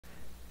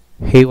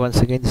Hey, once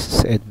again, this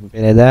is Edwin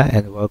Pineda,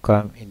 and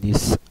welcome in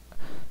this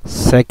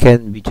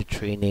second video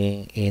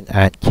training in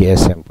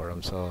AntGsm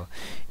Forum. So,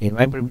 in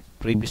my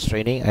previous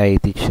training, I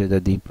teach you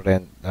the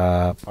different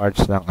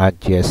parts ng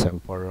AntGsm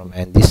Forum,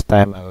 and this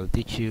time I will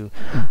teach you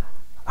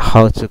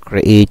how to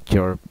create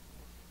your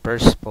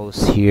first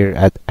post here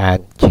at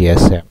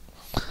AntGsm.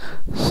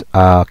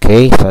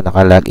 Okay, so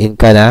naka-login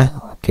ka na.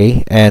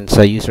 Okay, and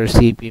sa user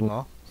CP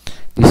mo,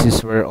 this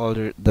is where all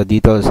the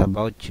details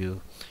about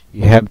you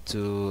have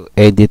to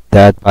edit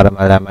that para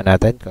malaman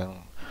natin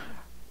kung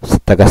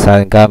taga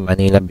saan ka,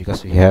 Manila,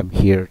 because we have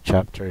here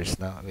chapters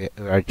now. We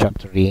are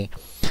chaptering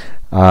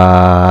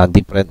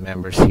different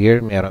members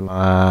here. Meron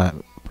mga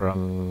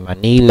from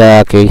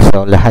Manila, okay,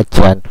 so lahat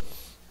yan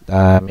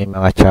may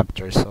mga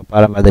chapters. So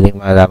para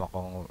madaling malaman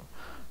kung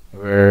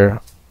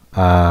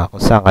kung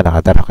saan ka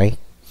nakatara,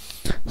 okay?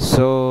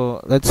 So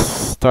let's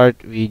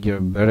start with your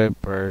very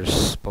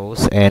first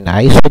post, and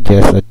I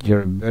suggest that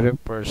your very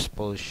first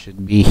post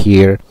should be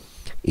here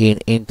in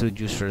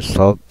introduce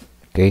yourself.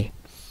 Okay,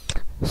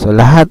 so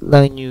lahat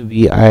ng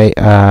newbie I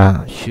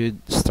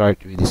should start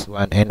with this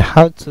one. And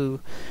how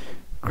to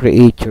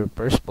create your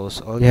first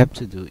post, all you have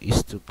to do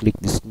is to click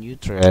this new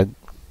thread,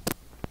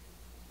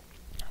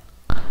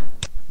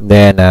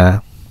 then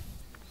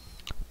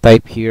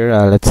type here,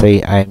 let's say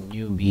I'm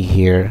newbie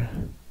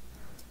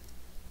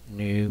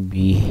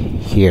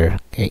here,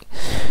 okay.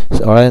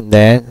 So and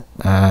then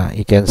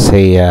you can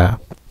say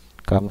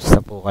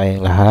kamusta po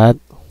kayong lahat,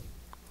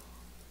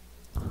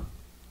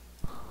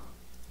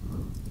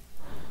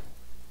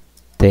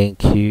 thank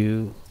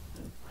you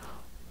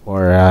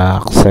for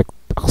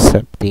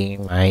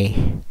accepting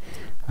my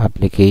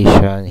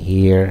application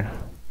here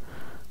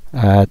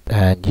at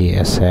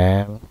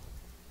AntGsm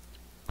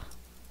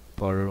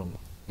Forum,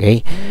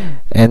 okay.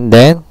 And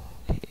then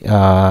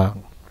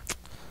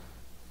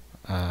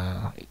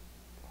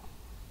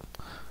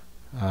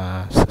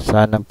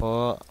sana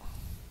po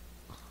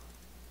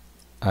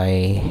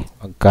ay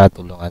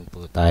magkatulungan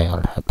po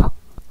tayong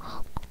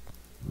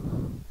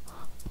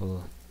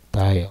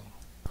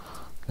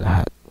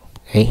lahat.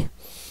 Okay,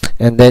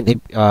 and then if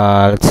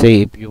let's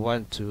say if you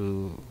want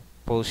to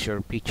post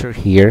your picture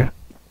here,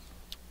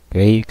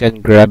 okay, you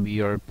can grab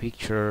your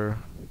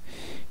picture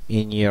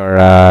in your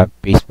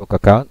Facebook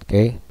account,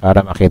 okay,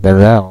 para makita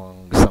nila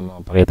kung gusto mo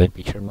pakita yung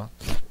picture mo,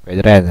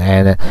 pwede rin.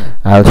 And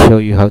I'll show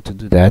you how to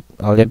do that.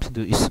 All you have to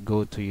do is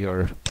go to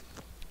your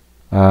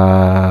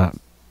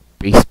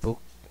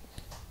Facebook,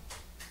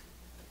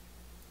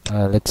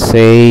 let's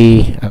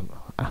say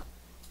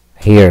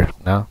here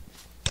now,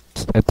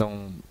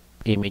 itong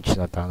image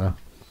na to, no?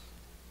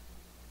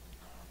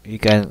 You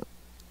can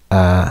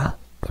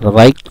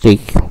right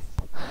click,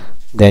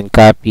 then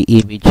copy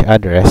image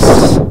address,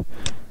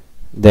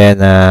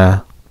 then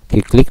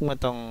i-click mo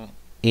tong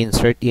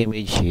insert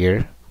image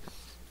here,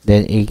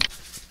 then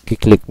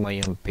i-click mo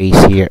yung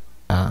paste here,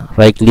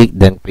 right click,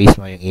 then paste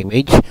mo yung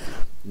image,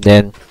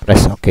 then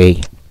press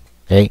OK.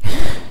 Okay,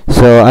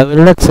 so I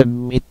will not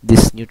submit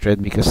this new thread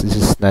because this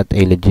is not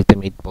a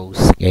legitimate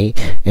post, okay,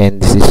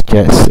 and this is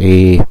just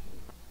a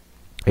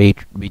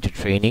video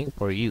training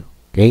for you.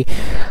 Okay,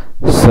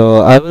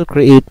 so I will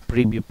create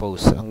preview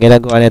post. Ang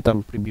ginagawa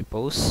nitong preview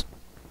post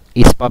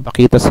is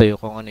papakita sa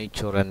iyo kung ano yung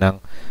itsura ng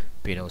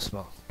pinost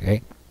mo. Okay,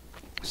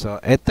 so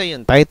ito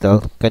yung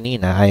title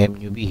kanina, I am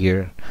newbie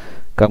here,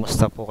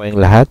 kamusta po kayong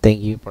lahat,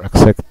 thank you for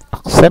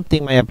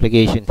accepting my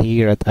application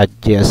here at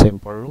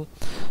AntGsm Forum,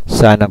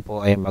 sana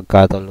po ay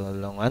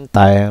magkatulungan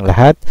tayong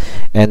lahat.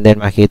 And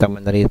then makita mo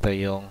na rito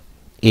yung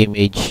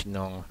image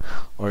nung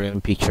or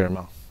yung picture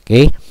mo.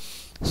 Okay,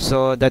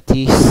 so that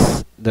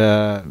is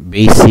the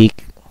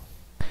basic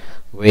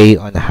way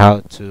on how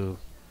to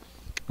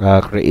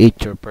create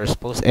your first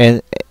post.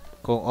 And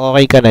kung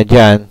okay ka na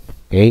dyan,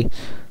 okay,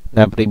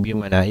 na preview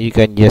mo na, you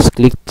can just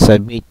click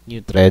submit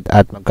new thread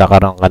at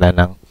magkakaroon ka na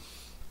ng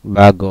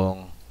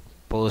bagong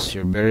post,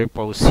 your very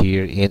post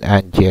here in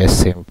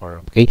AntGsm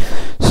Forum. Okay,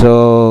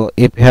 so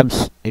if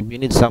you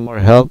need some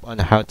more help on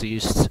how to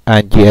use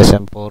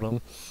AntGsm Forum,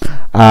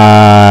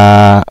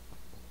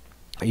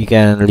 you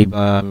can leave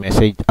a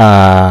message,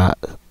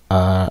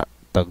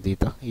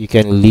 you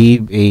can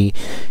leave a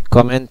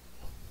comment,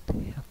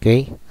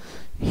 okay,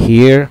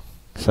 here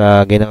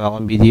sa ginawa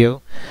kong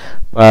video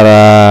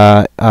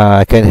para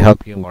I can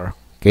help you more,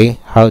 okay,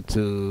 how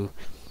to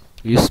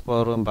use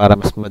forum para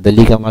mas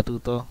madali kang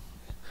matuto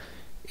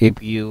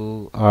if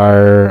you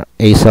are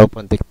a cell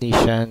phone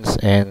technicians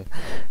and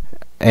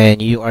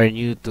you are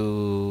new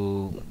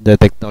to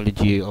the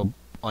technology of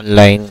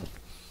online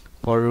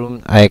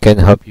forum. I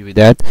can help you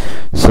with that.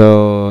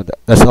 So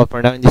that's all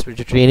for now in this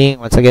video training.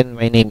 Once again,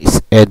 my name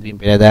is Edwin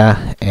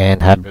Pineda,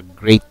 and have a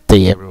great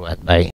day everyone. Bye.